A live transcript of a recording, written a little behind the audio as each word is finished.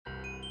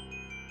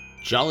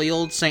Jolly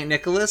old St.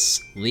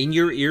 Nicholas, lean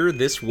your ear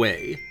this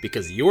way,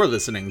 because you're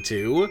listening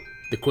to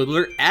the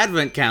Quibbler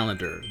Advent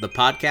Calendar, the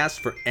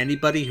podcast for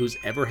anybody who's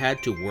ever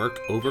had to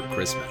work over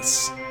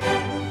Christmas.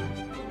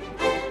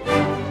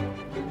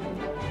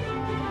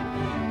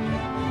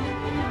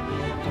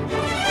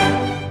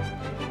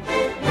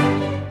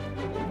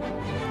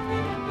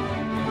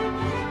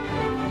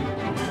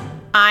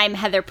 I'm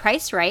Heather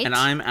Price-Wright. And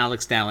I'm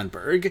Alex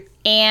Dallenberg.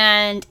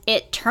 And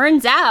it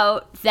turns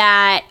out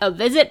that A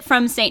Visit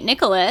from St.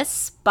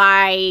 Nicholas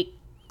by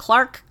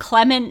Clark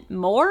Clement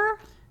Moore?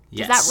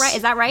 Yes.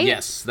 Is that right?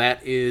 Yes,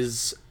 that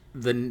is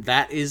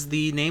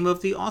the name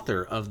of the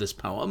author of this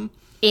poem.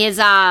 Is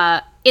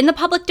in the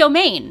public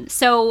domain.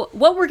 So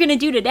what we're going to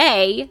do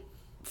today,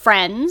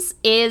 friends,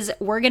 is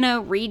we're going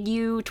to read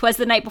you 'Twas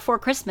the Night Before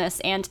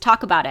Christmas and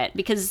talk about it.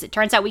 Because it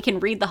turns out we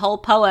can read the whole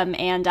poem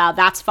and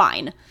that's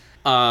fine.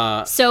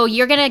 So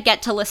you're going to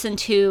get to listen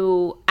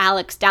to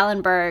Alex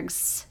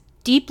Dallenberg's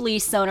deeply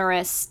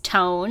sonorous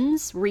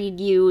tones read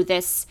you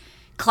this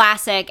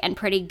classic and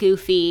pretty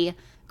goofy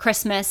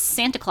Christmas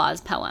Santa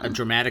Claus poem. A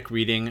dramatic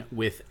reading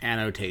with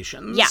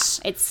annotations.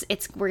 Yeah,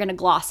 we're going to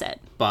gloss it.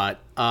 But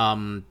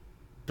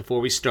before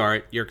we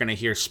start, you're going to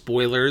hear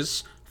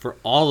spoilers for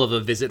all of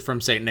A Visit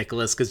from St.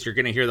 Nicholas, because you're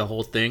going to hear the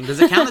whole thing. Does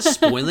it count as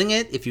spoiling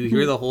it if you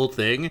hear the whole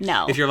thing?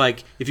 No. If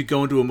you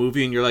go into a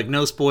movie and you're like,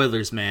 no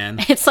spoilers, man.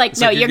 It's like,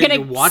 no, you're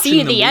going to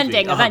see the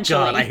ending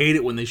eventually. Oh, God, I hate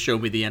it when they show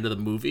me the end of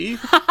the movie.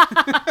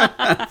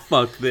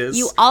 Fuck this.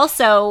 You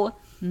also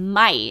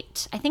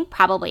might, I think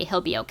probably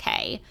he'll be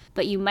okay,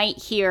 but you might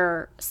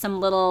hear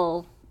some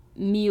little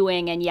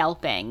mewing and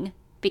yelping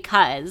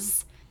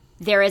because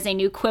there is a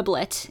new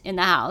quiblet in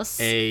the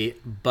house. A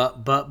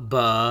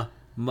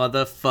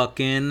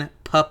motherfucking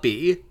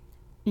puppy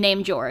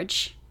named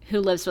George, who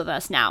lives with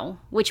us now,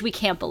 which we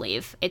can't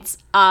believe. It's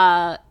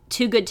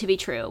too good to be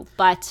true,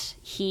 but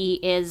he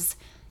is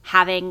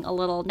having a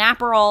little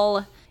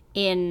naparole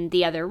in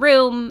the other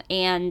room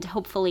and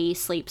hopefully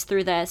sleeps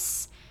through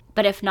this.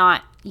 But if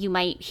not, you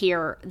might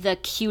hear the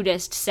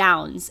cutest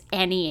sounds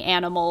any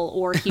animal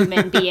or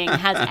human being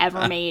has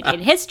ever made in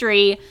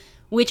history,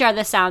 which are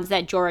the sounds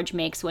that George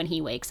makes when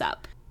he wakes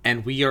up.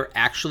 And we are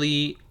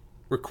actually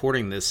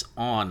recording this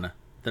on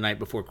the night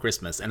before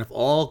Christmas, and if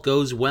all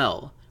goes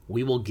well,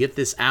 we will get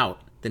this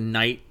out the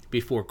night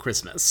before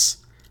Christmas.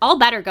 All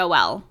better go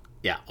well.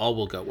 Yeah, all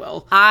will go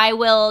well. I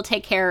will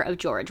take care of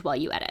George while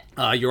you edit.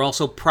 You're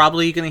also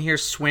probably going to hear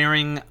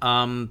swearing.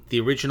 The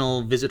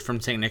original Visit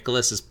from St.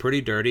 Nicholas is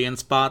pretty dirty in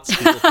spots.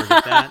 People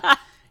forget that.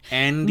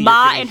 And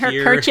Ma in her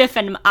kerchief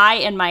and I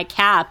in my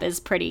cap is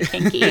pretty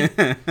kinky.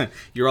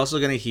 You're also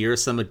going to hear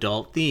some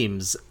adult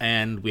themes,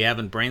 and we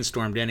haven't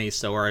brainstormed any,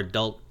 so our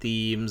adult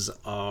themes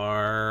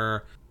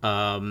are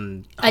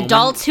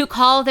adults who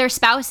call their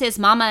spouses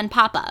mama and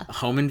papa.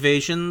 Home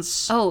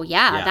invasions. Oh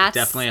yeah, that's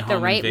definitely a home the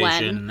right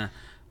invasion.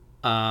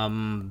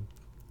 One.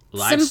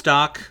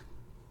 Livestock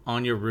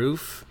on your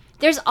roof.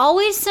 There's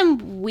always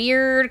some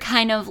weird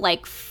kind of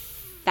like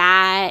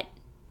fat,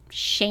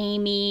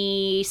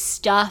 shamey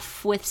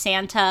stuff with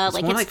Santa.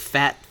 It's more like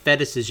fat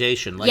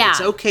fetishization. Like, yeah.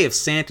 It's okay if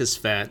Santa's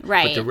fat,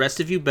 right, but the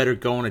rest of you better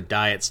go on a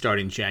diet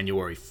starting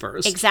January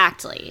 1st.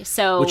 Exactly.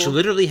 So, which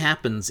literally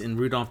happens in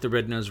Rudolph the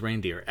Red-Nosed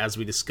Reindeer, as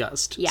we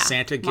discussed. Yeah,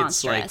 Santa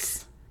gets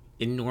monstrous.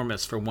 like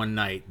enormous for one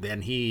night,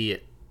 then he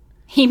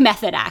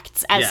method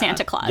acts as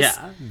Santa Claus.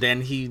 Yeah,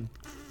 then he...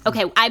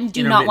 Okay, I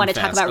do not want to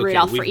talk about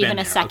Rudolph for even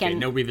a second. Okay,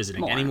 no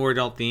revisiting. More. Any more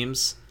adult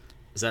themes?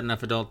 Is that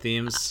enough adult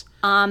themes?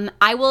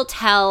 I will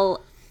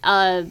tell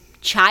a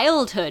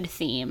childhood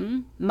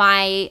theme.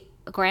 My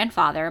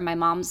grandfather, my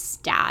mom's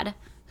dad,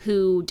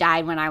 who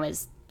died when I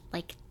was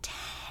like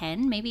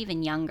 10, maybe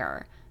even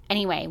younger.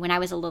 Anyway, when I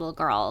was a little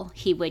girl,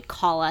 he would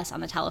call us on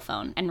the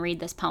telephone and read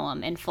this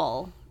poem in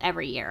full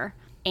every year.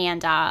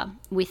 And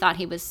we thought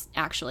he was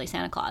actually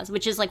Santa Claus,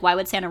 which is like, why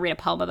would Santa read a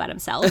poem about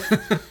himself?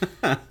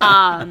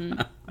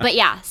 But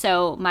yeah,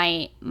 so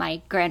my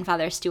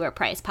grandfather, Stuart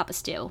Price, Papa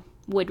Stu,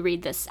 would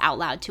read this out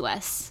loud to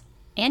us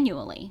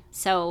annually.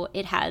 So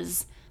it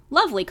has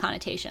lovely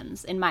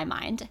connotations in my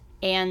mind.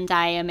 And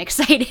I am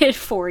excited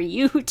for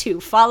you to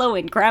follow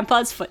in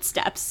Grandpa's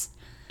footsteps.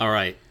 All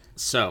right.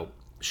 So,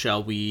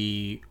 shall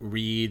we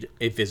read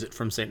A Visit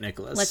from St.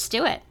 Nicholas? Let's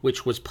do it.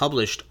 Which was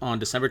published on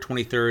December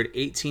 23rd,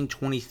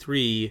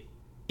 1823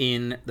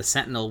 in the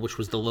Sentinel, which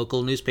was the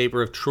local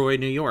newspaper of Troy,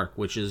 New York,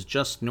 which is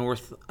just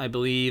north, I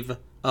believe,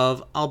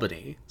 of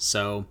Albany.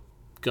 So,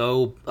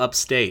 go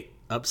upstate.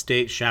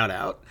 Upstate shout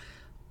out.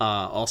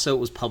 Also, it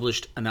was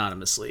published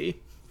anonymously.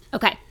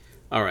 Okay.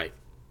 All right.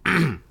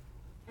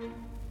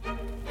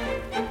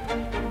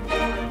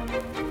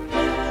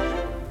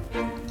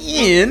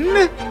 In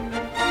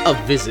A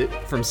Visit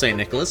from St.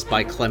 Nicholas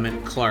by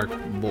Clement Clark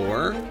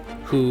Moore,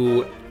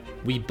 who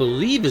we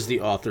believe is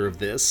the author of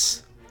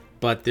this,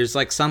 but there's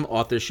like some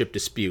authorship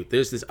dispute.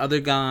 There's this other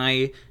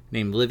guy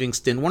named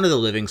Livingston, one of the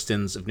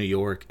Livingstons of New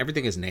York.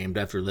 Everything is named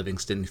after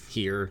Livingston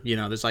here. You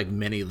know, there's like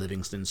many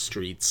Livingston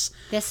streets.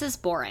 This is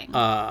boring.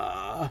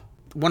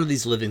 one of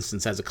these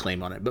Livingstons has a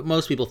claim on it, but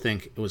most people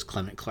think it was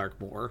Clement Clarke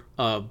Moore.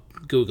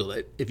 Google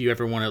it if you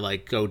ever want to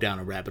like go down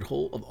a rabbit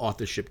hole of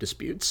authorship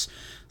disputes.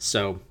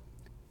 So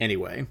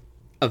anyway,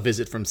 A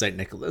Visit from St.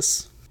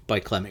 Nicholas by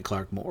Clement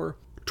Clarke Moore.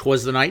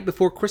 'Twas the night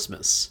before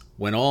Christmas,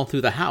 when all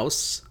through the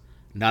house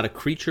not a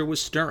creature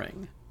was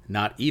stirring,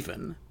 not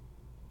even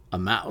a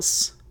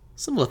mouse.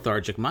 Some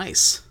lethargic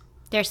mice.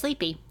 They're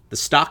sleepy. The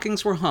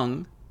stockings were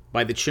hung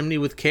by the chimney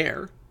with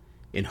care,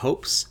 in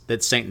hopes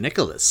that St.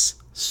 Nicholas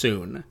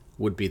soon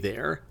would be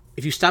there.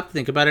 If you stop to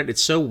think about it,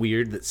 it's so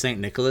weird that St.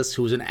 Nicholas,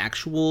 who was an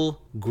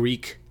actual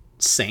Greek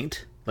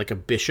saint, like a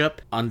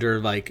bishop under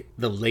like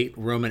the late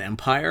Roman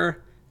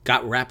Empire,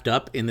 got wrapped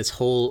up in this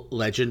whole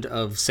legend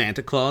of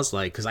Santa Claus,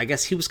 like, because I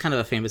guess he was kind of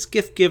a famous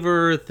gift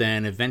giver,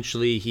 then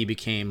eventually he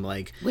became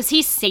like... Was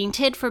he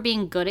sainted for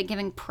being good at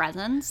giving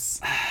presents?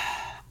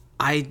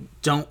 I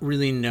don't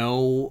really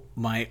know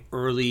my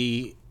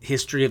early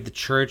history of the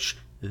church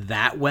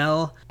that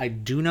well. I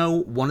do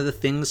know one of the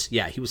things,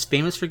 yeah, he was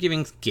famous for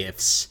giving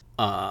gifts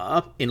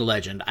in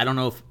legend. I don't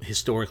know if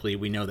historically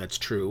we know that's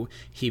true.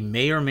 He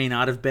may or may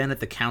not have been at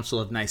the Council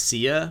of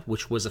Nicaea,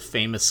 which was a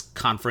famous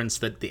conference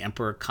that the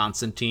Emperor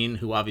Constantine,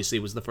 who obviously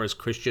was the first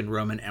Christian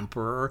Roman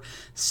emperor,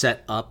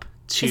 set up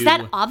to... Is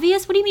that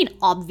obvious? What do you mean,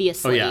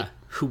 obviously? Oh, yeah.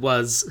 Who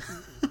was...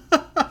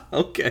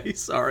 Okay,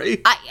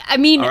 sorry. I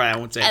mean... All right, I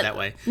won't say it that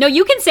way. No,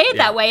 you can say it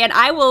that way, and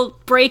I will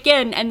break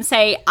in and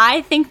say,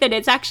 I think that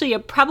it's actually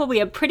probably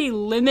a pretty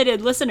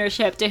limited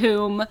listenership to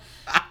whom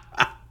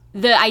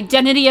the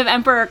identity of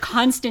Emperor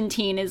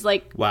Constantine is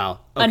like... Wow.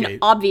 Okay. An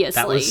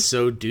obviously. That was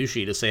so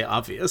douchey to say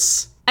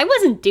obvious. I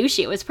wasn't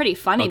douchey. It was pretty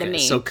funny to me.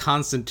 So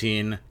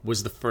Constantine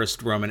was the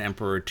first Roman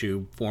emperor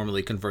to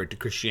formally convert to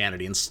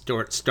Christianity and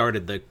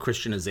started the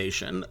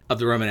Christianization of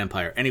the Roman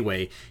Empire.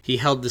 Anyway, he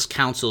held this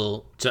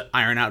council to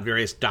iron out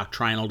various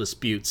doctrinal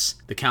disputes,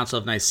 the Council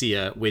of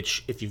Nicaea,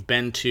 which, if you've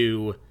been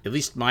to at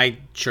least my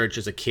church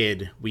as a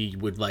kid, we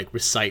would like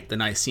recite the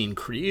Nicene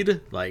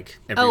Creed like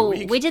every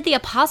week. We did the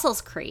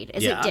Apostles' Creed.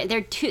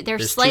 They're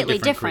slightly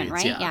different,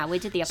 creeds, right? Yeah, we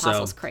did the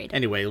Apostles' Creed.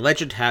 Anyway,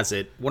 legend has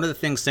it, one of the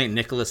things St.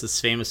 Nicholas is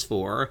famous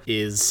for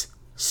is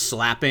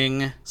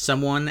slapping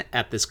someone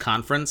at this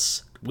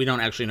conference. We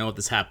don't actually know if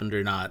this happened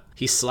or not.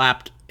 He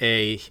slapped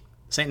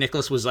St.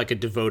 Nicholas was like a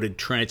devoted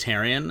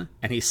Trinitarian,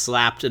 and he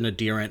slapped an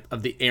adherent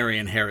of the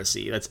Arian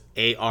Heresy. That's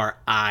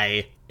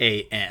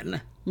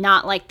Arian.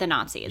 Not like the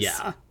Nazis.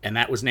 Yeah. And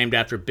that was named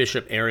after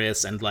Bishop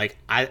Arius, and like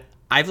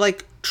I've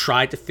like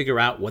tried to figure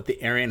out what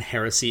the Arian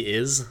Heresy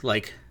is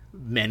like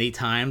many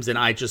times, and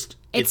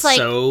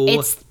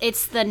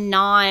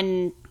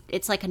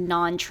it's like a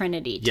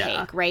non-Trinity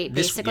take, right?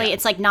 Basically,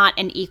 it's like not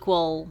an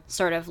equal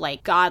sort of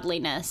like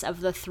godliness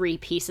of the three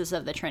pieces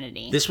of the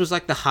Trinity. This was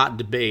like the hot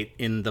debate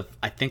in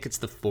I think it's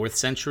the 4th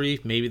century,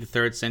 maybe the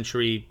 3rd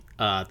century.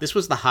 This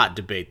was the hot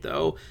debate,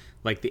 though.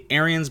 Like, the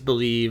Arians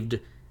believed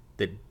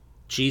that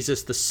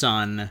Jesus the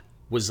Son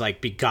was like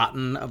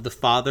begotten of the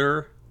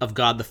Father, of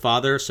God the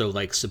Father, so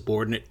like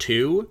subordinate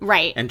to.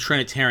 Right. And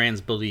Trinitarians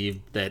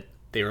believed that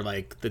they were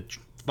like the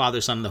Father,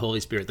 Son, and the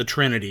Holy Spirit, the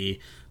Trinity,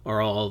 are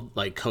all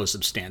like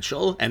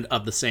co-substantial and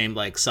of the same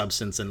like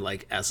substance and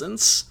like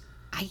essence.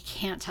 I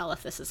can't tell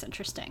if this is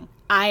interesting.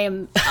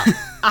 I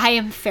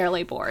am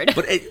fairly bored.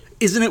 But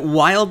isn't it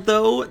wild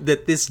though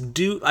that this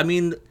dude? I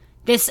mean,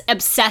 this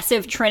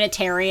obsessive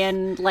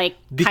Trinitarian like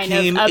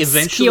became kind of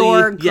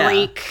obscure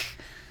Greek.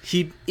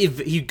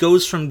 He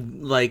goes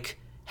from like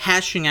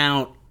hashing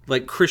out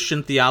like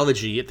Christian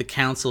theology at the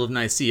Council of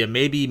Nicaea,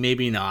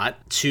 maybe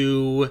not,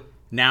 to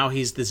now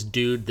he's this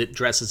dude that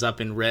dresses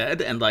up in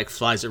red and like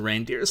flies a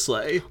reindeer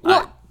sleigh.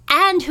 Well,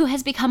 and who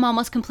has become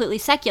almost completely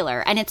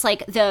secular. And it's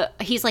like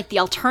he's like the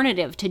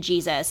alternative to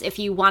Jesus. If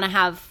you want to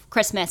have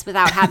Christmas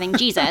without having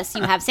Jesus,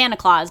 you have Santa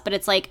Claus. But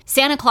it's like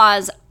Santa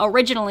Claus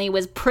originally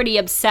was pretty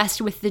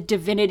obsessed with the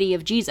divinity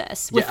of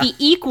Jesus, with the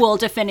equal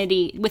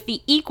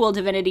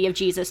divinity of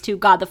Jesus to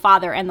God the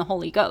Father and the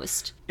Holy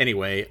Ghost.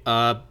 Anyway,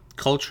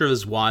 culture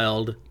is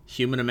wild.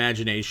 Human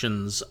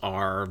imaginations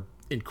are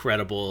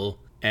incredible.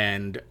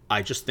 And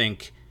I just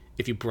think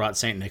if you brought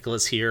St.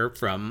 Nicholas here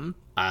from,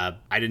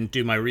 I didn't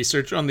do my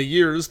research on the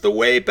years, the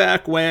way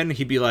back when,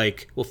 he'd be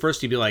like,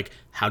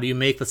 how do you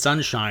make the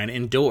sunshine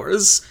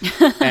indoors?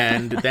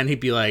 And then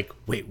he'd be like,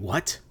 wait,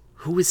 what?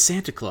 Who is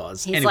Santa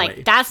Claus? He's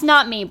like, that's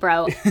not me,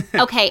 bro.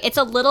 Okay, it's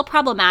a little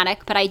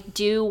problematic, but I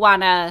do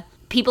want to...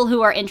 People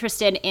who are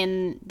interested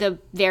in the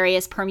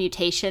various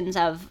permutations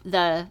of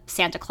the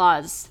Santa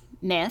Claus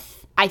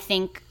myth, I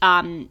think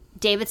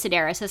David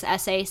Sedaris'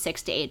 essay,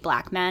 6 to 8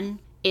 Black Men,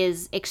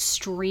 is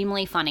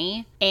extremely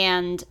funny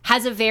and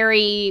has a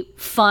very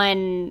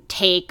fun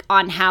take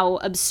on how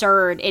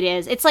absurd it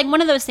is. It's like one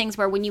of those things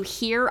where when you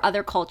hear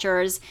other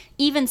cultures,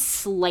 even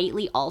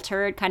slightly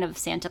altered kind of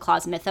Santa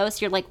Claus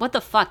mythos, you're like, what the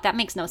fuck? That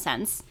makes no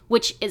sense.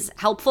 Which is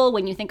helpful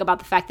when you think about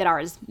the fact that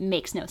ours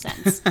makes no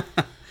sense.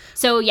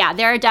 So yeah,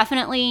 there are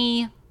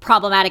definitely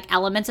problematic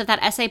elements of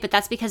that essay, but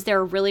that's because there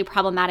are really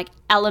problematic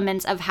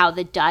elements of how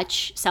the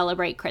Dutch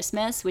celebrate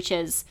Christmas, which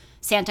is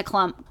that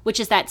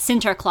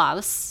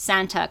Sinterklaas,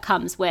 Santa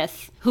comes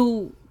with,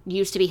 who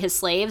used to be his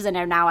slaves and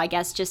are now, I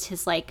guess, just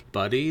his like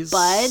buds,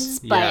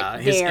 but yeah,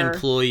 his they're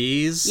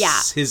employees,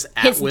 yeah, his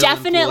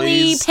definitely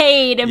employees.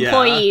 paid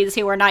employees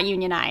who are not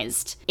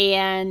unionized.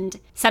 And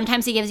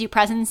sometimes he gives you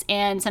presents,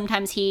 and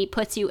sometimes he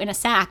puts you in a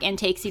sack and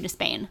takes you to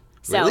Spain.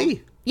 So,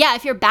 really? Yeah,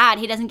 if you're bad,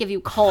 he doesn't give you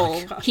coal.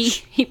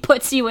 He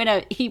puts you in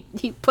a he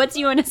puts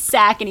you in a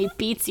sack and he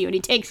beats you and he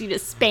takes you to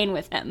Spain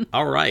with him.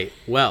 All right.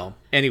 Well,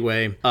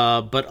 anyway,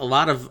 but a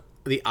lot of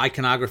the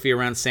iconography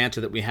around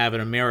Santa that we have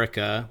in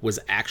America was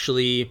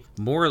actually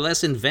more or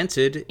less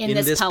invented in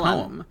this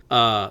poem.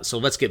 So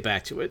let's get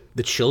back to it.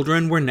 The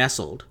children were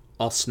nestled,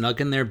 all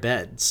snug in their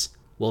beds,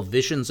 while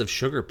visions of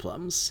sugar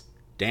plums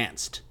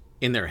danced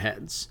in their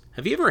heads.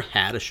 Have you ever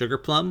had a sugar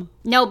plum?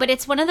 No, but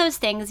it's one of those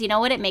things, you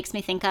know what it makes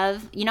me think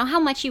of? You know how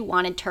much you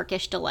wanted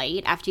Turkish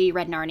Delight after you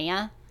read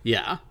Narnia?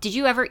 Yeah. Did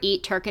you ever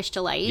eat Turkish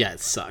Delight? Yeah, it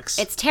sucks.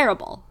 It's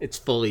terrible. It's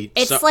fully...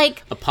 It's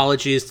like...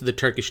 Apologies to the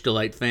Turkish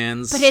Delight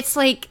fans. But it's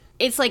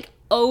like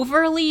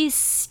overly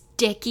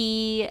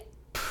sticky,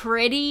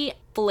 pretty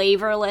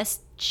flavorless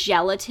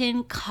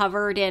gelatin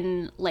covered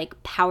in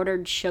like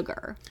powdered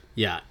sugar.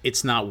 Yeah,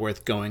 it's not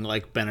worth going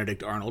like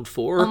Benedict Arnold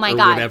for. Oh my or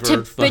god, whatever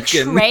to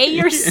betray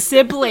your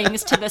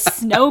siblings to the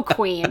Snow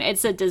Queen,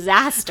 it's a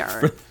disaster.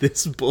 For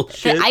this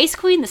bullshit. The Ice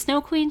Queen, the Snow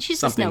Queen, she's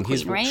Something. the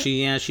Snow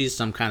Queen, right? She's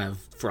some kind of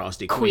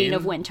frosty Queen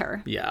of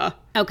Winter. Yeah.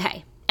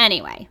 Okay.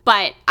 Anyway,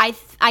 but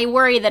I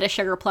worry that a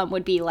sugar plum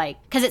would be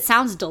like, because it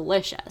sounds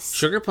delicious.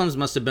 Sugar plums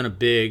must have been a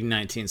big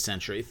 19th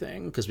century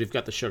thing, because we've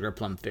got the sugar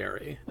plum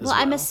fairy as well.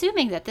 I'm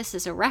assuming that this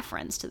is a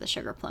reference to the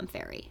sugar plum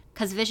fairy,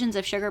 because visions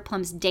of sugar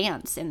plums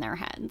dance in their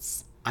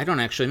heads. I don't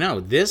actually know.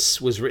 This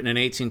was written in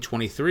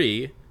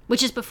 1823.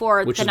 Which is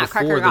before the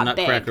Nutcracker got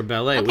big. Nutcracker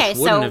Ballet, okay, which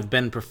wouldn't have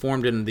been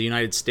performed in the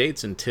United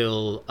States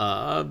until,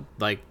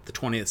 like, the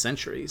 20th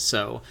century.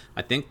 So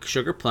I think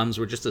sugar plums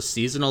were just a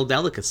seasonal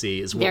delicacy,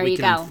 is what we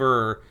can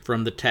infer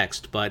from the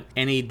text. But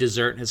any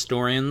dessert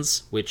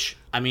historians, which,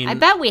 I mean... I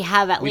bet we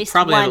have at least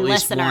one listener. We probably have at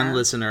least one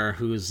listener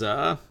who's...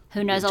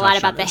 who knows a lot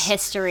about the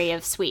history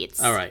of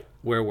sweets. All right,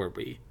 where were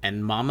we?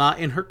 And Mama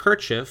in her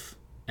kerchief,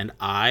 and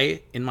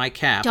I in my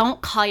cap... Don't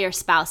call your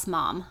spouse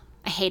Mom.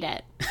 I hate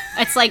it.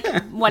 It's like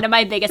one of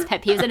my biggest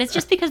pet peeves, and it's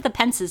just because the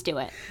Pences do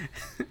it.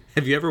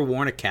 Have you ever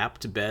worn a cap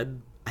to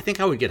bed? I think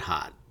I would get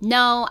hot.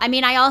 No, I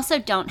mean, I also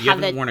don't have You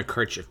haven't worn a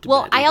kerchief to bed.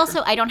 Well,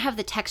 I don't have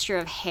the texture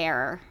of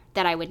hair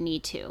that I would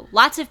need to.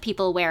 Lots of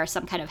people wear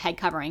some kind of head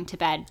covering to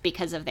bed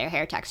because of their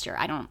hair texture.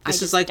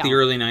 This is like the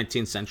early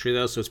 19th century,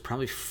 though, so it's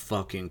probably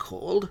fucking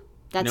cold.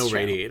 That's no true.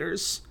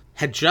 Radiators.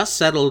 Had just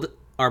settled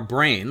our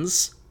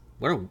brains.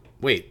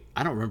 Wait,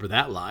 I don't remember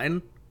that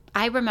line.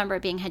 I remember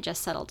it being had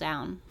just settled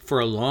down. For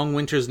a long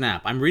winter's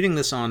nap. I'm reading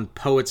this on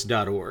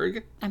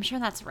poets.org. I'm sure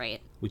that's right.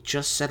 We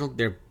just settled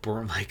their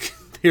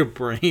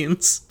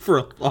brains for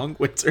a long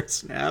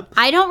winter's nap.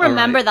 I don't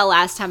remember the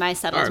last time I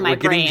settled my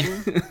brain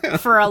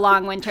for a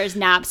long winter's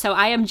nap, so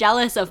I am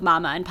jealous of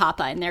Mama and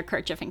Papa in their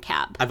kerchief and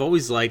cap. I've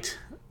always liked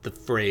the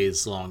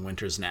phrase long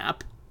winter's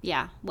nap.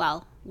 Yeah,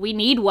 well, we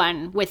need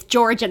one with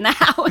George in the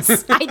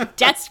house. I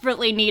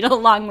desperately need a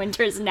long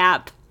winter's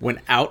nap.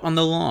 When out on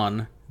the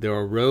lawn... there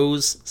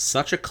arose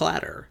such a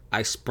clatter,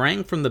 I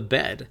sprang from the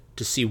bed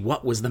to see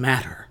what was the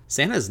matter.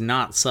 Santa's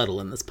not subtle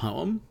in this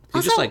poem.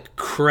 He just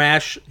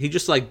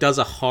does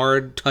a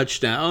hard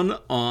touchdown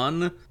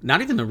on, not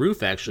even the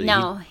roof actually.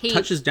 No, he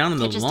touches down on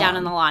the lawn. Touches down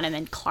on the lawn and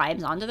then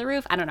climbs onto the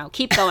roof. I don't know.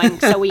 Keep going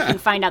so we can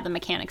find out the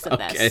mechanics of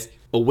this.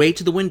 Away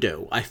to the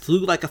window, I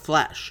flew like a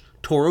flash,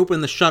 tore open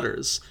the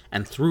shutters,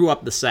 and threw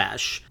up the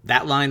sash.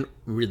 That line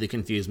really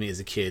confused me as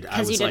a kid.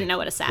 Because you didn't know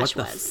what a sash was.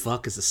 What the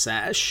fuck is a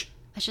sash?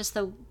 It's just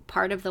the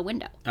part of the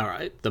window. All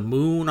right. The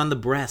moon on the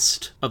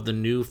breast of the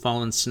new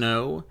fallen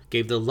snow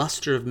gave the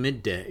luster of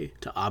midday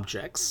to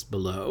objects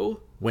below,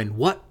 when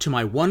what to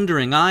my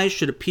wondering eyes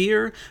should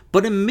appear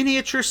but a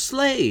miniature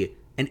sleigh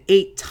and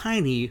 8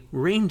 tiny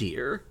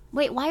reindeer.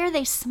 Wait, why are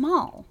they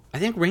small? I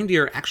think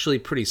reindeer are actually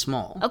pretty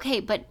small. Okay,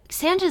 but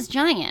Santa's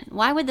giant.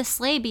 Why would the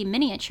sleigh be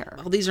miniature?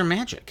 Well, these are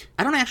magic.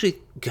 I don't actually...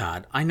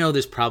 God, I know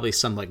there's probably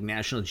some, like,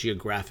 National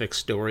Geographic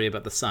story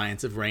about the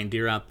science of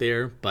reindeer out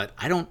there, but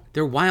I don't...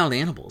 They're wild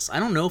animals. I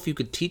don't know if you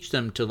could teach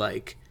them to,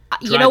 like...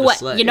 You know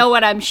what? You know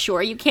what I'm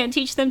sure you can't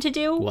teach them to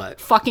do? What?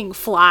 Fucking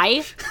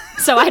fly.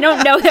 So I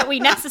don't know that we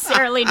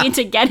necessarily need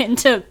to get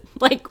into,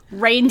 like,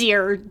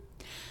 reindeer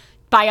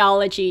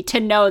biology to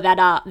know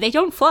that they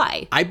don't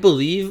fly. I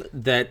believe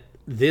that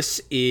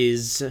this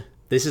is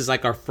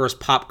like our first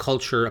pop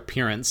culture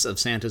appearance of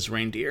Santa's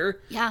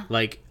reindeer. Yeah.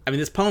 Like, I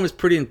mean, this poem is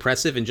pretty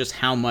impressive in just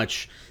how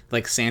much,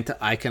 like,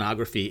 Santa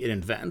iconography it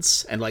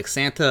invents. And, like,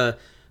 Santa,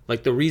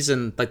 like, the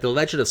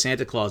legend of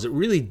Santa Claus, it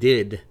really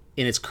did,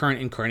 in its current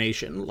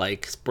incarnation,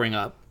 like, spring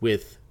up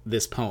with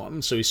this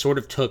poem. So he sort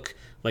of took,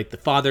 like,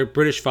 the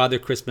British Father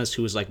Christmas,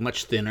 who was, like,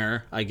 much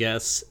thinner, I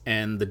guess,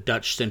 and the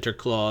Dutch Santa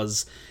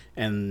Claus,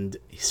 and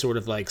he sort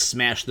of, like,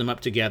 smashed them up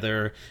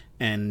together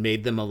and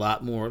made them a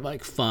lot more,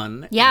 like,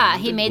 fun. Yeah,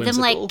 he made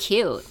whimsical. them, like,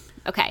 cute.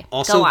 Okay,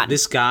 Also, go on.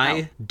 this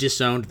guy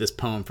disowned this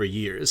poem for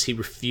years. He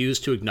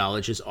refused to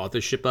acknowledge his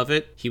authorship of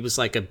it. He was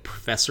like a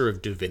professor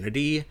of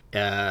divinity.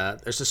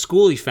 There's a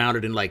school he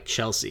founded in like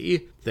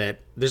Chelsea that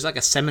there's like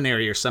a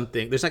seminary or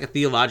something. There's like a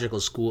theological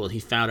school he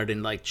founded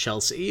in like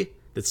Chelsea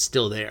that's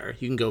still there.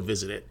 You can go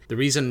visit it. The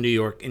reason in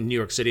New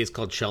York City it's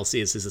called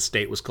Chelsea is his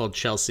estate was called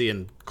Chelsea,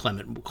 and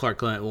Clark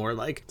Clement Moore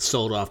like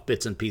sold off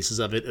bits and pieces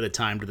of it at a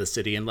time to the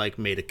city and like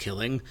made a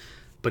killing.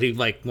 But he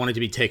like wanted to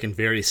be taken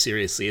very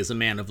seriously as a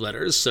man of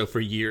letters, so for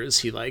years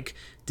he like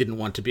didn't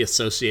want to be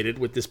associated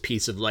with this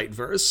piece of light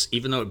verse,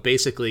 even though it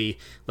basically,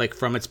 like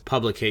from its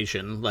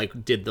publication,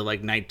 like did the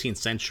like 19th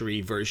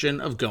century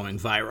version of going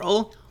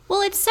viral.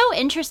 Well, it's so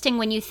interesting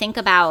when you think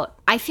about,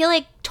 I feel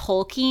like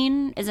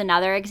Tolkien is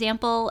another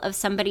example of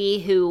somebody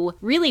who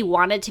really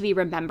wanted to be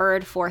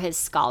remembered for his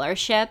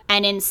scholarship,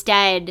 and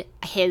instead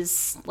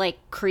his like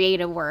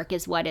creative work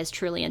is what is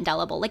truly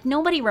indelible. Like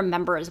nobody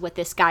remembers what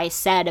this guy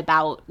said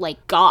about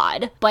like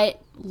God,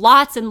 but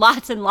lots and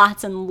lots and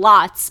lots and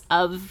lots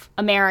of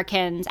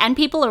Americans and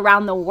people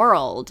around the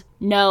world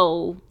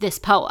know this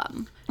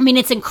poem. I mean,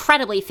 it's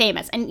incredibly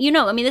famous. And you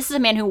know, I mean, this is a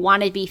man who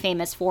wanted to be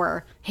famous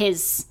for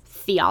his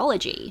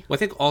theology. Well, I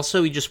think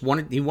also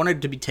he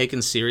wanted to be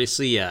taken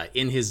seriously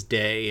in his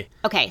day.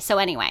 Okay, so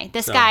anyway,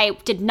 this guy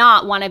did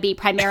not want to be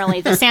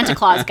primarily the Santa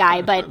Claus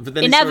guy, but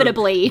then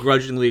inevitably he sort of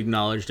grudgingly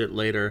acknowledged it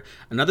later.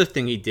 Another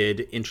thing he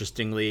did,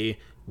 interestingly,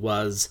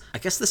 was I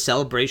guess the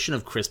celebration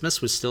of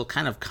Christmas was still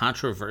kind of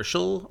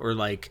controversial or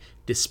like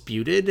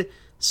disputed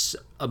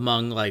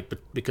among like,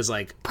 because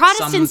like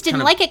Protestants didn't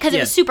like it because it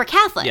was super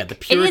Catholic. Yeah,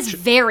 it is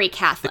very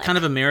Catholic. The kind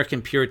of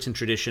American Puritan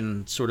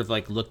tradition sort of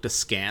like looked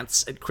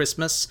askance at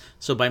Christmas.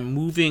 So by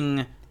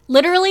moving,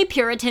 literally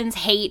Puritans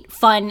hate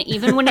fun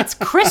even when it's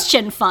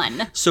Christian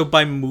fun. So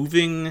by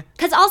moving,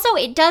 because also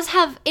it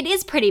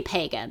is pretty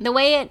pagan. The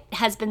way it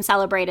has been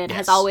celebrated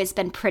has always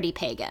been pretty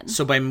pagan.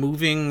 So by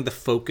moving the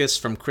focus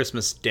from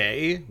Christmas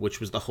Day, which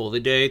was the holy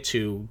day,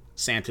 to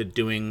Santa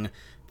doing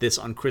this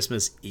on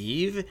Christmas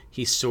Eve,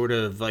 he sort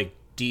of like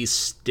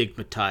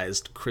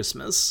destigmatized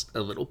Christmas a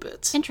little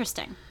bit.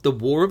 Interesting. The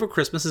War Over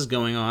Christmas is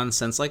going on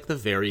since like the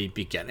very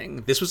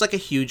beginning. This was like a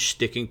huge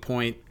sticking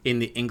point in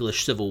the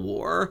English Civil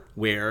War,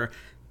 where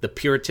the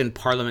Puritan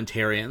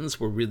parliamentarians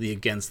were really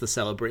against the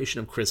celebration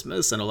of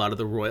Christmas, and a lot of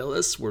the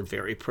royalists were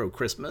very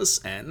pro-Christmas,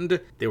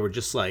 and there were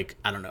just like,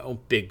 I don't know,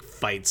 big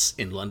fights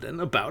in London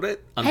about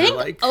it. I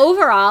think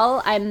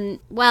overall, I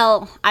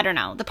don't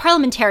know. The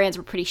parliamentarians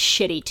were pretty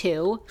shitty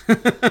too.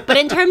 But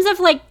in terms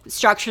of like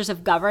structures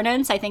of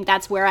governance, I think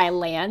that's where I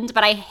land.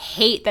 But I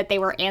hate that they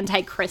were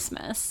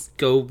anti-Christmas.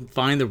 Go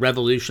find the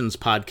Revolutions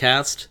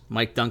podcast,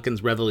 Mike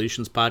Duncan's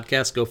Revolutions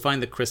podcast. Go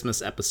find the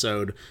Christmas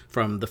episode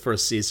from the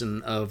first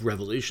season of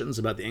Revolutions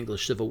about the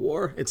English Civil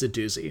War. It's a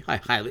doozy. I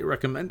highly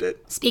recommend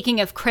it. Speaking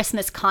of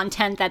Christmas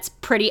content that's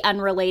pretty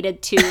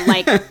unrelated to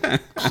like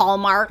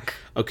Hallmark.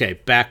 Okay,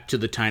 back to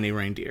the tiny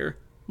reindeer.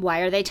 Why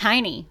are they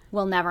tiny?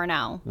 We'll never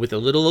know. With a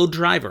little old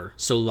driver,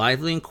 so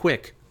lively and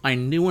quick, I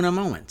knew in a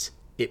moment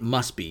it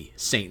must be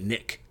Saint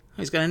Nick.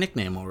 He's got a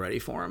nickname already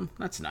for him.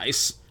 That's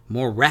nice.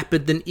 More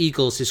rapid than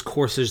eagles, his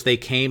coursers they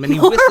came, and he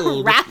whistled.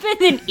 More rapid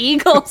than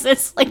eagles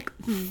is like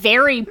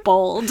very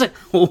bold.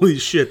 Holy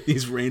shit,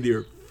 these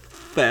reindeer are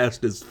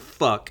fast as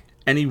fuck.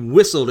 And he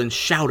whistled and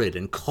shouted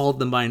and called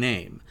them by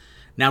name.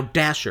 Now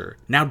Dasher,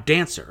 now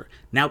Dancer,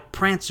 now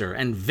Prancer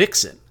and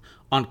Vixen.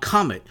 On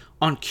Comet,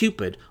 on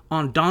Cupid,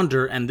 on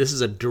Donder, and this is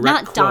a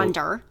direct quote. Not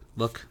Donder.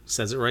 Look,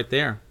 says it right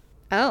there.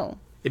 Oh.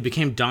 It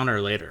became Donner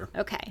later.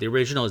 Okay. The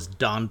original is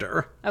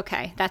Donder.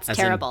 Okay, that's as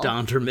terrible. In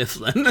Donder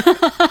Mifflin.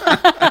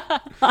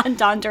 On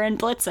Donder and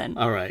Blitzen.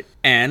 All right.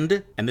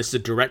 And this is a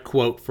direct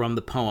quote from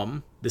the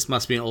poem. This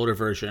must be an older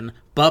version.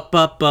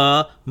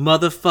 Motherfucking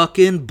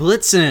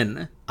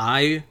Blitzen.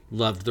 I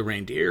loved the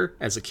reindeer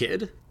as a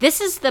kid.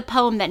 This is the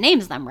poem that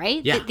names them,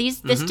 right? Yeah.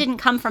 This didn't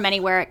come from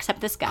anywhere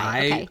except this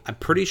guy. Okay. I'm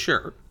pretty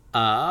sure.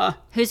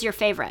 Who's your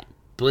favorite?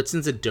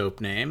 Blitzen's a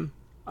dope name,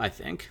 I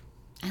think.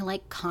 I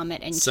like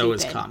Comet and Cupid. So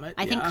is Comet.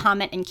 I think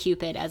Comet and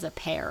Cupid as a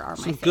pair are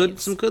my faves.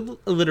 Some good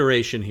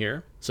alliteration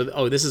here.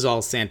 So, this is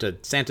all Santa.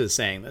 Santa's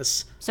saying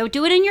this. So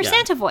do it in your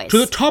Santa voice. To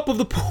the top of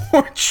the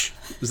porch.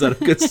 Is that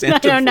a good Santa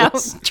voice? I don't know.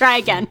 Try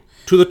again.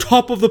 To the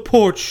top of the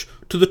porch,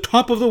 to the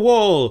top of the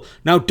wall.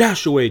 Now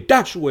dash away,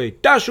 dash away,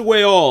 dash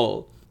away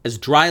all. As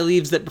dry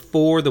leaves that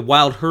before the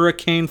wild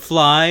hurricane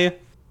fly,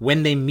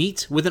 when they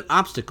meet with an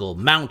obstacle,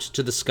 mount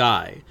to the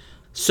sky.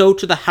 So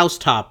to the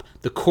housetop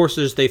the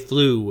coursers they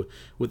flew,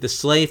 with the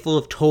sleigh full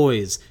of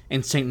toys,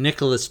 and St.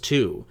 Nicholas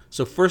too.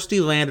 So first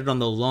he landed on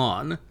the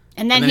lawn.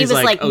 And then he was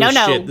like, no,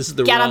 shit, this is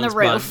the get wrong on the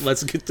roof. Spot.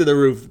 Let's get to the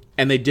roof.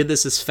 And they did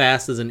this as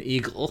fast as an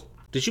eagle.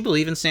 Did you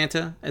believe in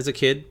Santa as a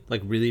kid?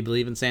 Like, really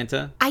believe in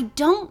Santa? I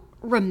don't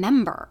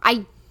remember.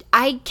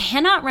 I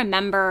cannot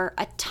remember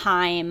a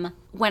time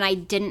when I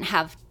didn't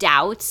have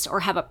doubts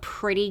or have a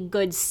pretty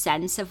good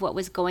sense of what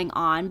was going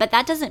on. But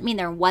that doesn't mean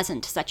there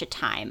wasn't such a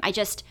time.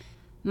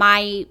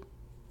 My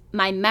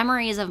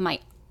memories of my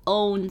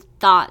own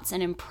thoughts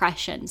and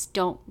impressions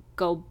don't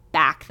go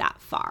back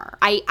that far.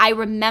 I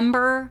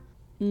remember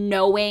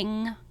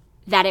knowing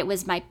that it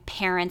was my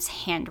parents'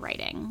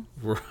 handwriting.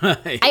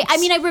 Right. I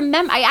mean,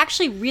 I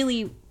actually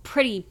really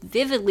pretty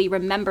vividly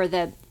remember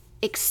the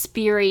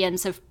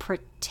experience of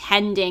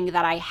pretending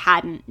that I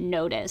hadn't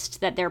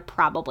noticed that there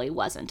probably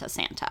wasn't a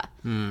Santa.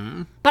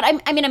 But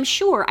I'm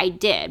sure I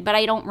did, but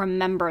I don't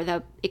remember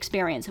the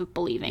experience of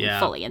believing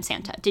fully in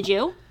Santa. Did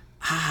you?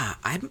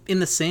 I'm in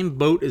the same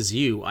boat as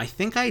you. I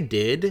think I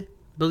did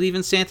believe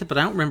in Santa, but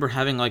I don't remember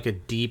having like a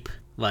deep,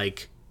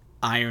 like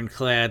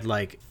ironclad,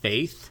 like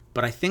faith.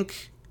 But I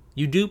think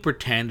you do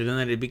pretend, and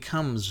then it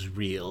becomes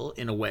real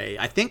in a way.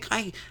 I think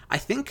I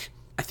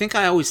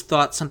always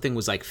thought something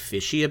was like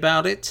fishy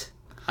about it.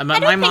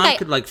 My mom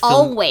could like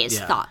always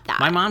thought that.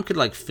 My mom could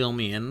like fill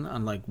me in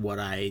on like what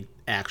I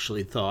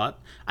actually thought.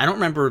 I don't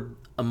remember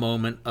a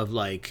moment of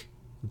like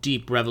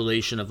deep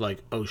revelation of like,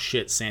 oh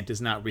shit,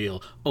 Santa's not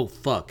real. Oh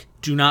fuck,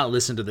 do not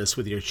listen to this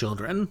with your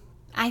children.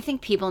 I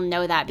think people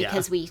know that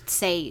because we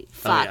say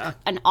fuck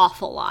an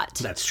awful lot.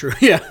 That's true.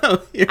 Yeah.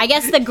 I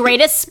guess the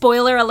greatest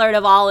spoiler alert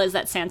of all is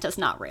that Santa's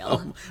not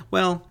real. Oh,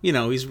 well,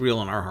 he's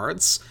real in our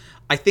hearts.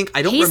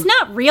 He's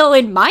not real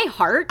in my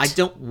heart.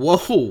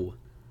 Whoa.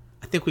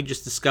 I think we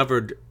just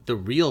discovered the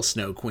real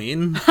Snow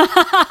Queen.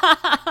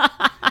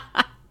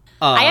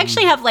 I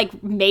actually have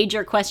like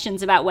major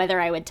questions about whether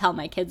I would tell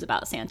my kids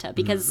about Santa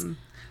because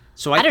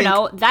so I don't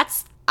know.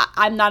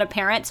 I'm not a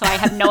parent, so I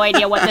have no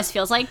idea what this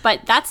feels like,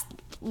 but that's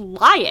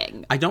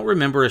lying. I don't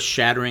remember a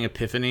shattering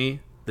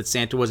epiphany that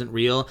Santa wasn't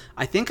real.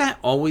 I think I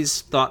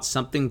always thought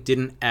something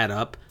didn't add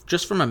up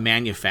just from a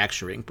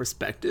manufacturing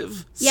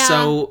perspective. Yeah.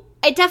 So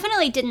it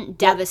definitely didn't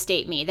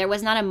devastate me. There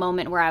was not a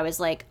moment where I was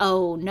like,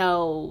 oh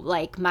no,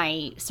 like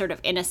my sort of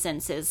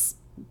innocence is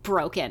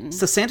broken.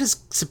 So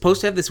Santa's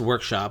supposed to have this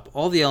workshop.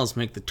 All the elves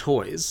make the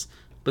toys,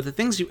 but the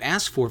things you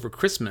ask for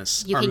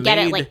Christmas you are can get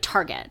made at like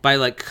Target by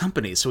like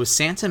companies. So is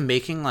Santa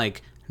making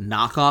like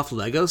knockoff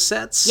Lego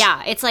sets?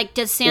 Yeah, it's like,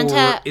 does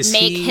Santa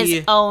make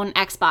his own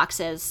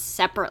Xboxes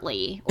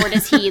separately? Or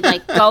does he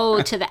like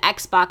go to the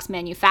Xbox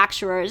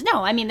manufacturers?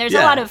 No, I mean, there's a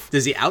lot of...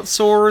 Does he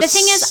outsource? The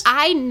thing is,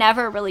 I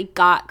never really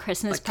got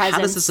Christmas presents.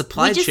 How does the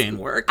supply chain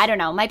work? I don't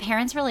know. My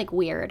parents were like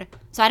weird.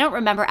 So I don't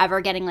remember ever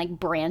getting like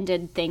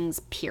branded things,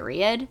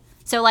 period.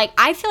 So like,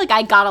 I feel like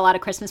I got a lot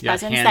of Christmas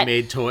presents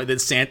handmade toy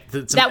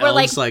that were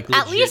like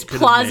at least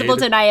plausible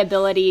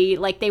deniability.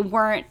 Like they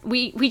weren't.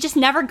 We just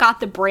never got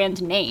the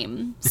brand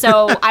name.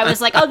 So I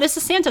was like, oh, this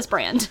is Santa's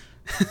brand,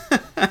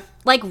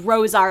 like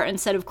Rose Art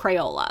instead of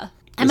Crayola.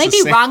 I might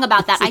be wrong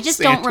about that. I just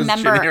don't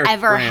remember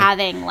ever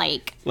having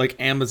like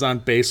Amazon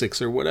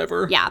Basics or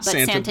whatever. Yeah, but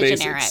Santa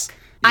generic.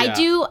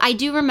 Yeah. I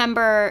do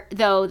remember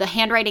though the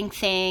handwriting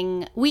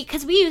thing.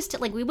 Because we used to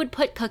like we would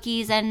put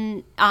cookies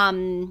and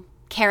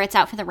carrots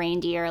out for the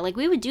reindeer. Like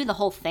we would do the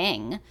whole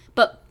thing.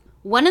 But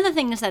one of the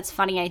things that's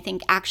funny, I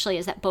think, actually,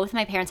 is that both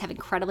my parents have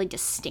incredibly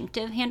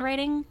distinctive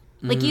handwriting.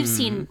 Like you've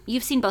seen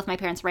both my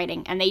parents'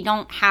 writing, and they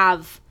don't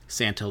have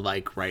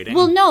Santa-like writing.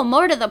 Well, no,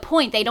 more to the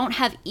point, they don't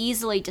have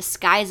easily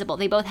disguisable.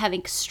 They both have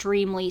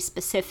extremely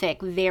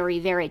specific, very,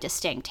 very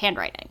distinct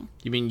handwriting.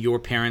 You mean your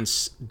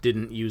parents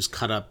didn't use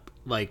cut up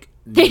like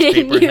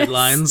newspaper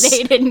headlines?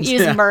 They didn't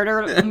use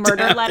murder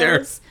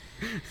letters.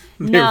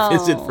 Their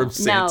visit from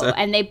Santa. No,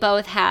 and they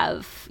both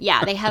have,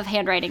 they have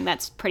handwriting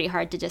that's pretty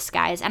hard to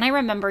disguise. And I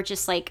remember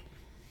just like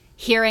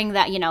hearing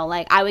that,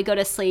 like I would go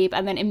to sleep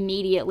and then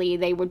immediately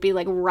they would be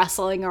like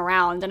rustling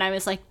around. And I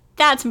was like,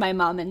 that's my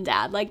mom and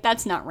dad. Like,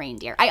 that's not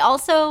reindeer.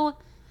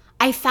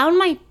 I found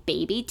my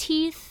baby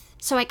teeth.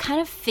 So I kind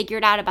of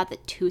figured out about the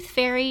tooth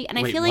fairy. And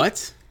I feel like,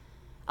 what?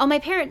 Oh,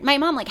 my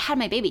mom like had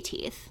my baby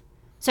teeth.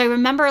 So I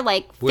remember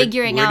like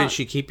figuring out. Where did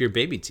she keep your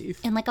baby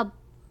teeth? In like a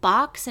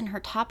box in her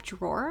top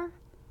drawer.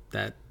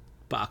 That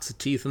box of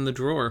teeth in the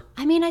drawer.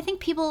 I mean, I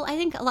think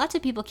lots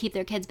of people keep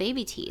their kids'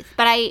 baby teeth,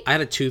 but I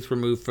had a tooth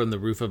removed from the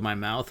roof of my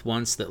mouth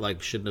once that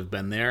like shouldn't have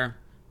been there,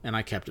 and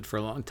I kept it for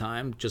a long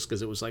time just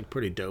because it was like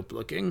pretty dope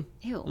looking.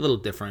 Ew. A little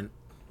different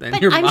than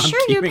but your I'm mom sure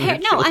keeping your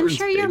No, I'm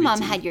sure your mom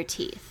teeth. had your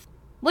teeth.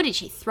 What, did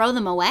she throw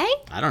them away?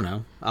 I don't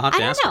know. I'll have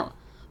to ask her.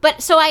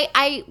 But so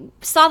I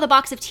saw the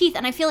box of teeth,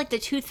 and I feel like the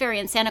Tooth Fairy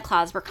and Santa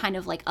Claus were kind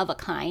of like of a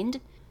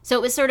kind. So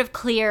it was sort of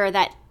clear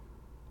that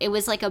it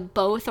was like a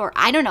both, or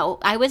I don't know.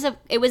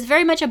 It was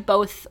very much a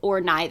both or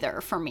neither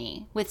for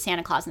me with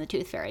Santa Claus and the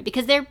Tooth Fairy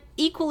because they're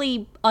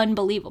equally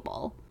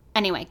unbelievable.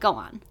 Anyway, go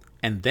on.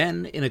 And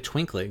then in a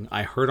twinkling,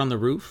 I heard on the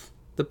roof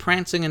the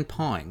prancing and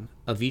pawing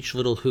of each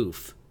little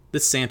hoof.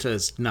 This Santa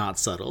is not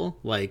subtle.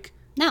 Like,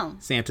 no.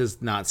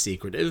 Santa's not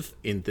secretive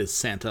in this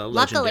Santa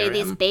Luckily, legendarium.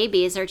 These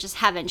babies are just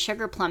having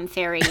Sugar Plum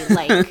Fairy,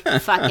 like,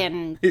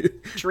 fucking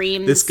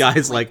dreams. This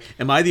guy's like,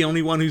 am I the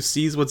only one who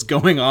sees what's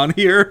going on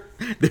here?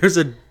 There's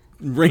a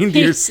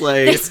reindeer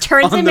sleigh. This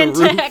turns him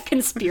into a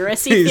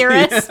conspiracy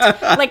theorist.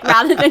 Like,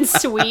 rather than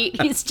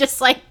sweet, he's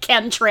just like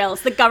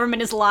chemtrails. The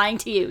government is lying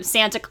to you,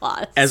 Santa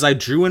Claus. As I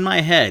drew in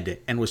my head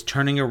and was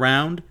turning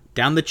around,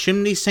 down the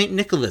chimney St.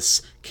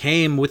 Nicholas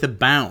came with a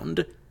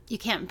bound. You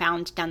can't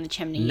bound down the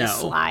chimney. No. You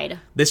slide.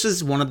 This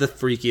is one of the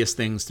freakiest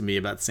things to me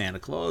about Santa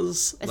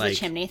Claus. Is the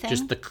chimney thing?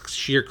 Just the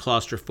sheer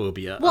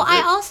claustrophobia. Well,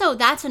 of it.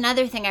 that's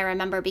another thing I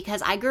remember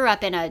because I grew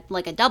up in a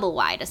double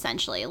wide,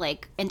 essentially.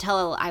 Like,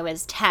 until I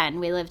was 10,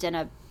 we lived in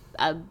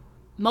a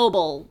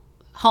mobile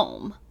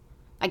home.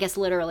 I guess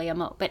literally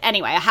but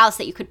anyway, a house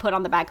that you could put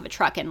on the back of a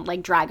truck and,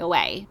 like, drag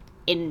away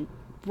in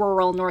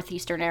rural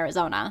northeastern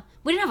Arizona.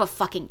 We didn't have a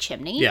fucking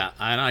chimney. Yeah,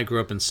 I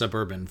grew up in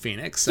suburban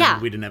Phoenix,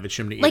 and we didn't have a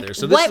chimney either.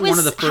 So this is one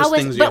of the first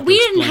things you have to explain to kids. But we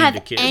didn't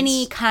have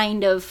any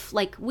kind of,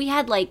 like, we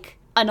had, like,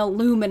 an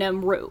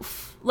aluminum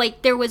roof.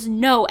 Like, there was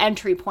no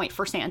entry point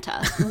for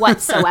Santa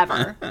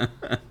whatsoever.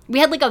 We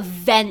had, like, a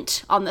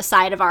vent on the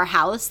side of our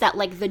house that,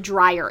 like, the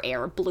dryer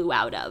air blew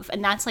out of.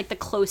 And that's, like, the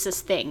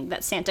closest thing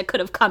that Santa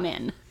could have come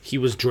in. He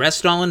was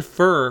dressed all in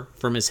fur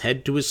from his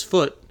head to his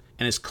foot,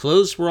 and his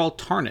clothes were all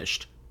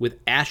tarnished with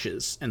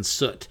ashes and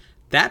soot.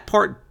 That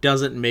part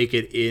doesn't make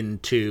it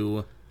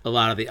into a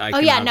lot of the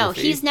iconography. Oh, yeah, no,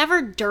 he's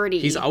never dirty.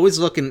 He's always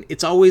looking,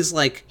 it's always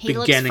like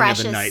beginning of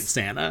the night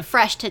Santa.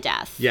 Fresh to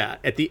death. Yeah,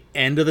 at the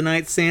end of the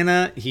night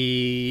Santa,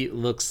 he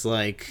looks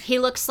like... He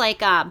looks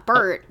like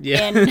Bert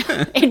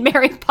in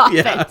Mary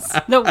Poppins.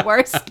 The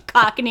worst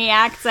Cockney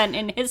accent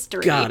in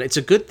history. God, it's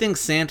a good thing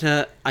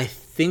Santa, I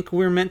think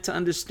we're meant to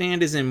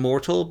understand, is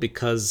immortal,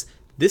 because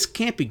this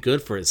can't be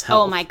good for his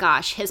health. Oh my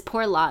gosh, his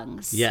poor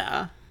lungs.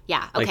 Yeah.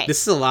 Yeah, okay. Like,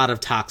 this is a lot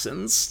of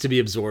toxins to be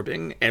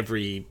absorbing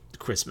every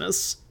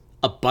Christmas.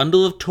 A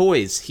bundle of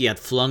toys he had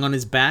flung on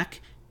his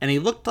back, and he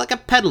looked like a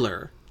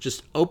peddler,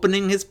 just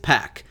opening his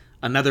pack.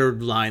 Another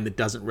line that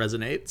doesn't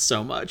resonate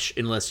so much,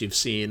 unless you've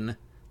seen,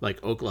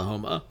 like,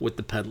 Oklahoma with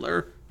the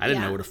peddler. I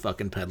didn't know what a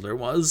fucking peddler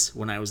was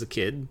when I was a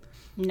kid.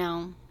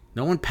 No.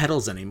 No one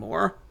peddles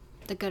anymore.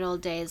 The good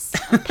old days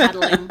of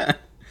peddling.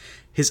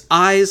 His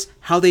eyes,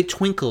 how they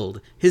twinkled.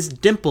 His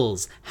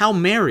dimples, how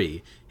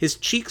merry. His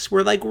cheeks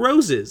were like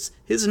roses.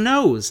 His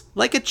nose,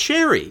 like a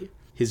cherry.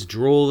 His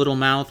droll little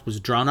mouth was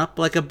drawn up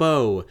like a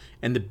bow,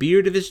 and the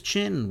beard of his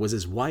chin was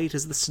as white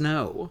as the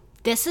snow.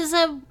 This is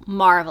a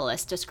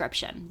marvelous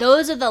description.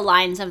 Those are the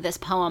lines of this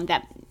poem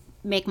that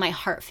make my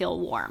heart feel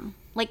warm.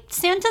 Like,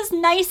 Santa's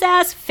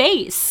nice-ass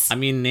face. I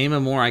mean, name a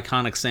more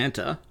iconic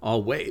Santa.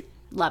 I'll wait.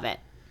 Love it.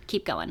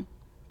 Keep going.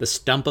 The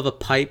stump of a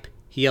pipe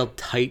he held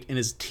tight in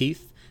his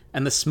teeth,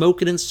 and the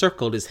smoke it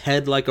encircled his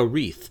head like a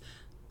wreath.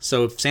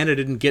 So if Santa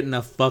didn't get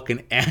enough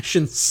fucking ash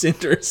and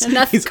cinders,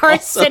 he's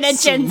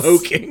carcinogens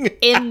smoking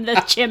in the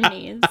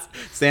chimneys.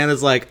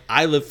 Santa's like,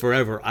 I live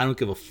forever. I don't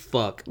give a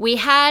fuck. We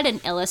had an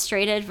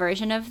illustrated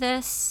version of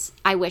this.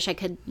 I wish I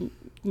could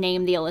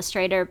name the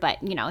illustrator,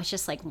 but, you know, it's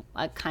just like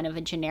a kind of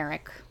a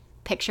generic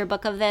picture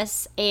book of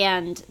this.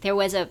 And there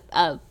was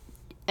a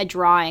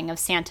drawing of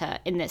Santa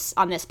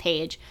on this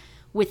page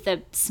with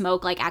the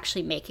smoke, like,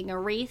 actually making a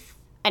wreath.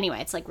 Anyway,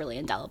 it's, like, really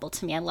indelible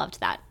to me. I loved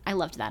that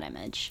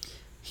image.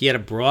 He had a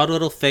broad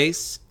little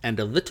face and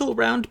a little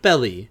round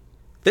belly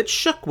that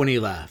shook when he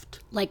laughed.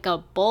 Like a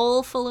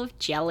bowl full of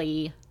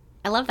jelly.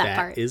 I love that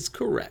part. That is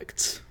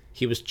correct.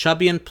 He was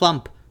chubby and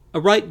plump, a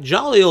right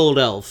jolly old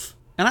elf,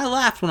 and I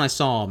laughed when I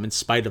saw him in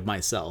spite of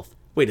myself.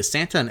 Wait, is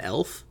Santa an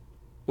elf?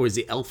 Or is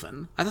he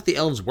elfin? I thought the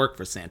elves work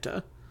for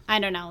Santa. I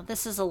don't know.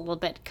 This is a little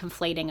bit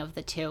conflating of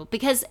the two.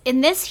 Because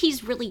in this,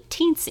 he's really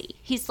teensy.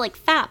 He's, like,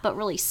 fat but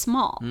really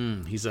small.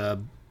 He's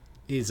a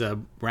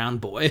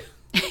round boy.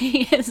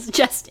 He is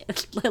just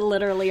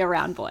literally a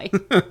round boy.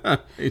 I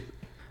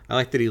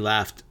like that he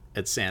laughed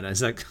at Santa.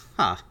 He's like,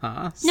 ha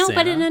ha, no, Santa,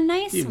 but in a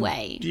nice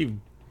way.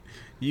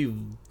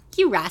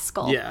 You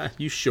rascal. Yeah,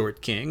 you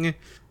short king.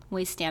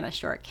 We stand a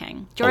short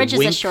king. George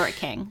is a short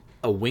king.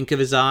 A wink of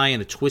his eye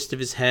and a twist of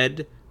his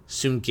head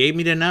soon gave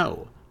me to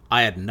know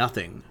I had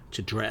nothing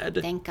to dread.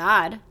 Thank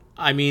God.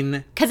 I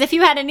mean, because if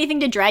you had anything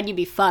to dread, you'd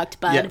be fucked,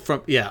 bud.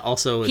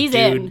 Also He's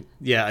in.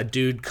 Yeah, a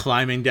dude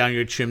climbing down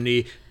your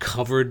chimney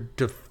covered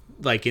to,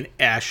 like, in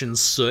ash and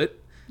soot.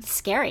 It's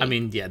scary. I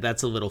mean, yeah,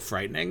 that's a little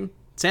frightening.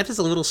 Santa's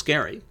a little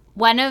scary.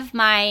 One of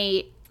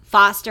my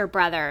foster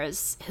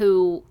brothers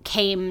who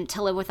came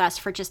to live with us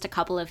for just a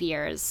couple of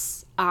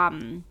years,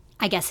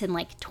 I guess in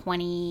like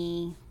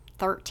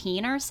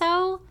 2013 or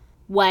so,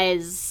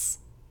 was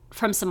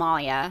from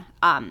Somalia,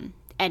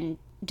 and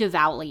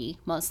devoutly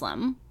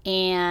Muslim.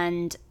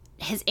 And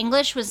his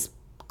English was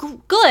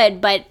good,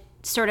 but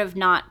sort of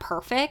not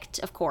perfect,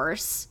 of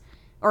course,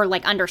 or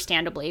like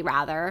understandably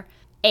rather.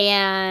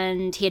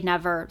 And he had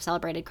never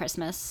celebrated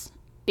Christmas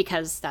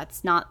because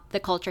that's not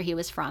the culture he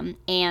was from.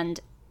 And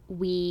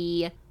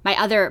my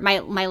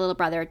little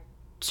brother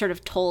sort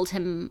of told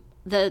him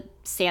the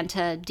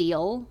Santa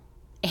deal,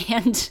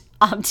 and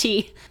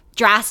Auntie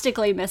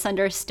drastically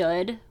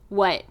misunderstood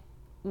what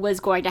was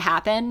going to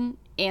happen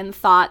and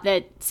thought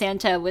that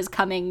Santa was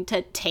coming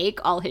to take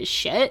all his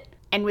shit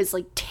and was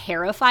like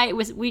terrified.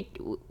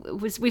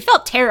 We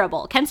felt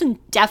terrible. Kenson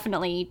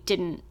definitely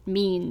didn't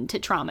mean to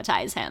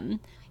traumatize him.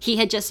 He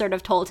had just sort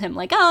of told him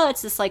like, oh,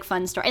 it's this like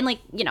fun story. And like,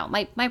 you know,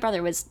 my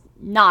brother was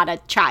not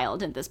a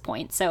child at this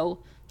point, so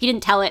he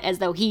didn't tell it as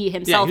though he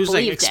himself believed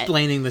it. He was like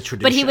explaining the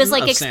tradition. But he was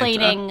like of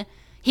explaining, Santa.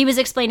 he was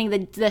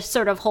explaining the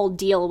sort of whole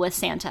deal with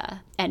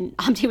Santa. And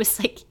Hamdi was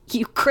like,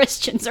 you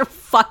Christians are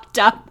fucked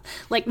up.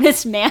 Like,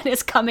 this man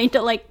is coming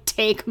to, like,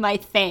 take my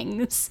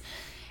things.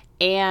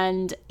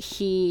 And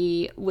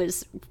he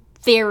was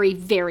very,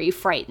 very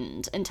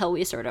frightened until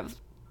we sort of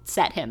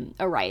set him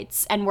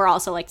aright. And we're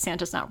also like,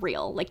 Santa's not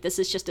real. Like, this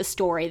is just a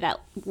story that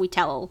we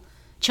tell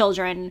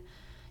children,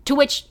 to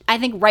which I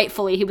think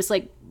rightfully he was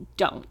like,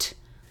 don't.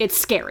 It's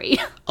scary.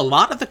 A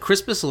lot of the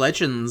Christmas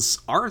legends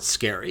are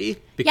scary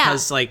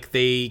because, like,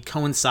 they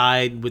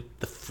coincide with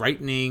the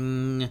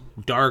frightening,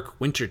 dark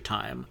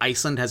wintertime.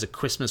 Iceland has a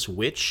Christmas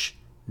witch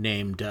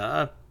named,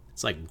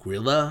 it's like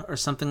Grilla or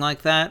something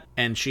like that.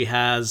 And she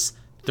has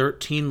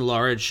 13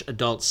 large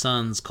adult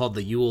sons called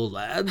the Yule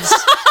Lads.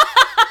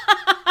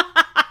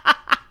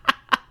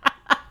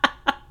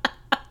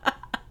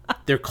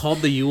 They're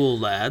called the Yule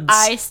Lads.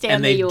 I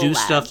stand the Yule Lads. And they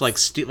do stuff like,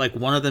 like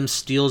one of them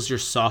steals your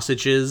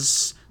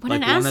sausages. What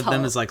like an one asshole. of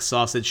them is like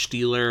sausage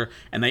stealer,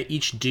 and they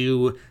each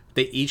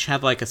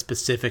have like a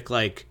specific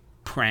like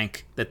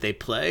prank that they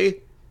play.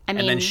 I mean,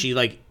 and then she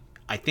like,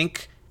 I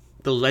think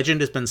the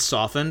legend has been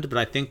softened, but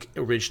I think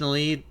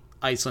originally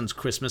Iceland's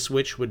Christmas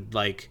witch would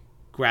like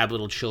grab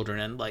little children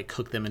and like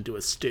cook them into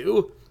a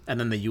stew, and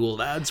then the Yule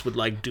Lads would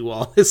like do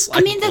all this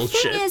like bullshit. the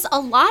thing is, a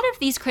lot of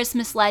these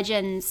Christmas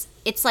legends,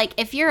 it's like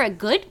if you're a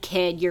good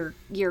kid,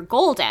 you're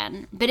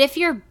golden, but if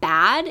you're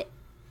bad,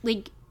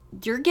 like,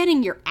 you're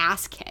getting your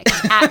ass kicked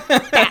at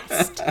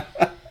best.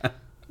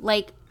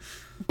 Like,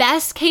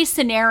 best case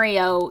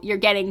scenario, you're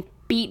getting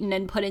beaten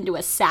and put into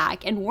a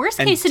sack. And worst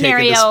case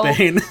scenario,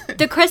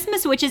 the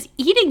Christmas witch is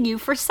eating you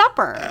for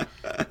supper.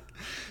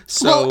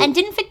 So, well, and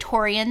didn't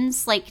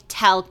Victorians, like,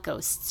 tell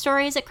ghost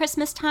stories at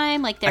Christmas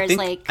time? Like, there's,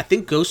 I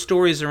think ghost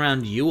stories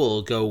around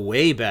Yule go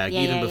way back,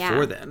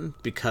 before then.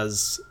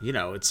 Because, you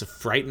know, it's a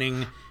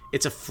frightening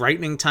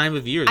time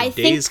of year. The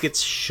days get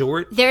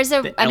short. There's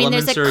a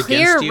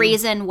clear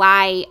reason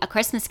why A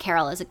Christmas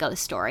Carol is a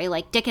ghost story.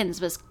 Like, Dickens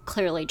was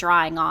clearly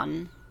drawing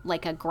on,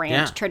 like, a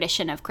grand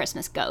tradition of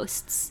Christmas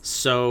ghosts.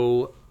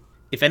 So,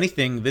 if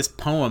anything, this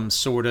poem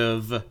sort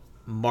of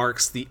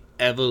marks the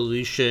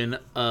evolution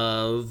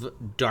of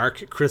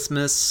dark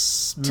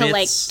Christmas myths to,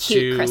 like,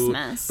 cute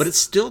Christmas. But it's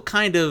still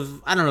kind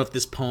of, I don't know if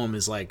this poem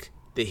is, like,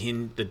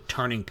 the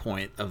turning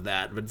point of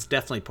that, but it's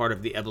definitely part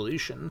of the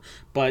evolution.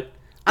 But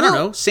I don't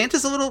know.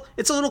 Santa's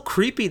it's a little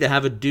creepy to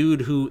have a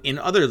dude who, in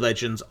other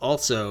legends,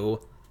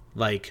 also,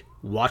 like,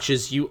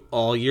 watches you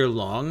all year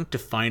long to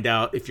find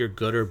out if you're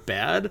good or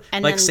bad.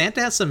 And like,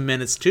 Santa has some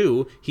menace,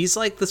 too. He's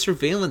like the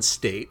surveillance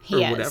state or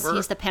whatever.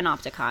 He's the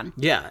panopticon.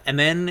 Yeah, and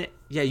then,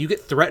 you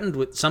get threatened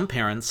with, some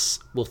parents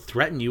will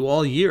threaten you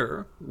all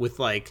year with,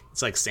 like,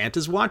 it's like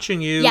Santa's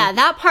watching you. Yeah,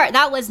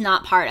 that was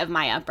not part of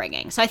my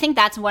upbringing. So I think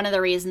that's one of the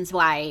reasons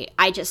why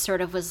I just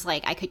sort of was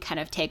like, I could kind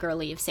of take or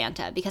leave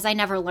Santa, because I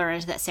never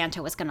learned that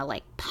Santa was going to,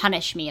 like,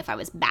 punish me if I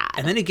was bad.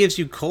 And then he gives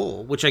you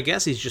coal, which I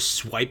guess he's just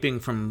swiping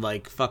from,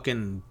 like,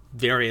 fucking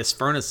various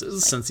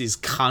furnaces, since he's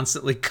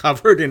constantly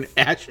covered in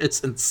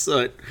ashes and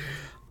soot.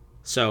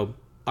 So,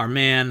 our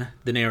man,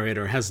 the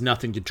narrator, has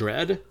nothing to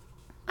dread.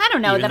 I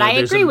don't know that I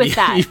agree with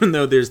that. Even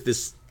though there's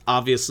this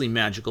obviously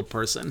magical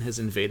person has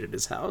invaded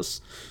his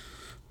house.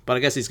 But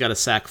I guess he's got a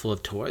sack full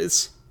of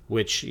toys,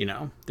 which, you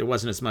know, there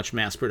wasn't as much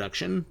mass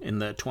production in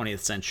the 20th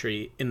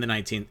century, in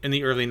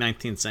the early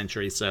 19th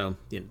century, so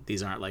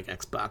these aren't like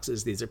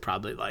Xboxes. These are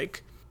probably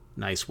like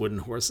nice wooden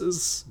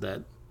horses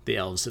that the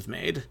elves have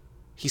made.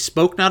 He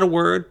spoke not a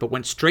word, but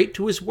went straight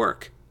to his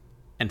work,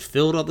 and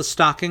filled all the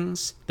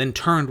stockings, then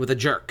turned with a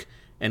jerk,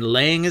 and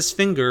laying his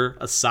finger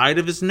aside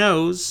of his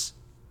nose...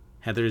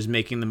 Heather is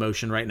making the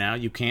motion right now.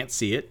 You can't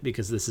see it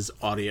because this is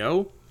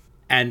audio.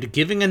 And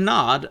giving a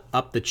nod,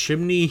 up the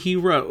chimney he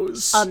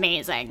rose.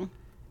 Amazing.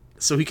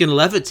 So he can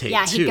levitate,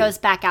 yeah, too. He goes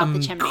back out the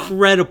chimney.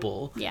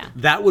 Incredible. Yeah.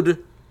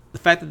 The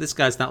fact that this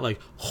guy's not like,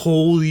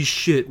 holy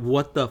shit,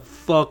 what the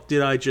fuck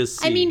did I just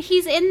see? I mean,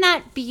 he's in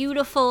that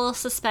beautiful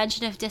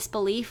suspension of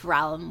disbelief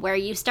realm where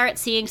you start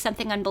seeing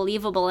something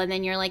unbelievable and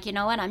then you're like, you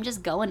know what, I'm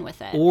just going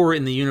with it. Or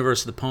in the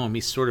universe of the poem,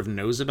 he sort of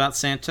knows about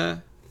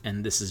Santa,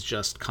 and this is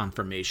just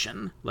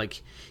confirmation.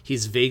 Like,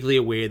 he's vaguely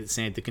aware that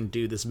Santa can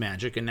do this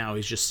magic, and now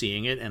he's just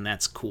seeing it, and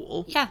that's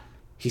cool. Yeah.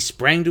 He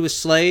sprang to his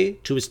sleigh,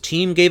 to his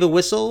team gave a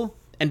whistle,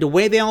 and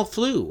away they all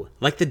flew,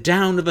 like the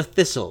down of a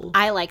thistle.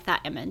 I like that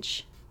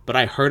image. But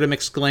I heard him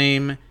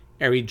exclaim,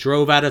 ere he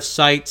drove out of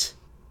sight,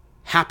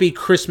 Happy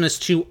Christmas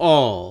to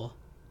all,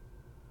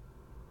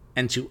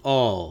 and to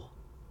all,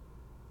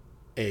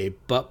 a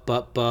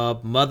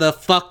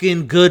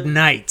motherfucking good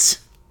night.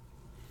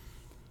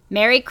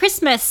 Merry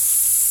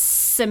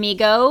Christmas,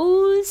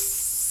 amigos.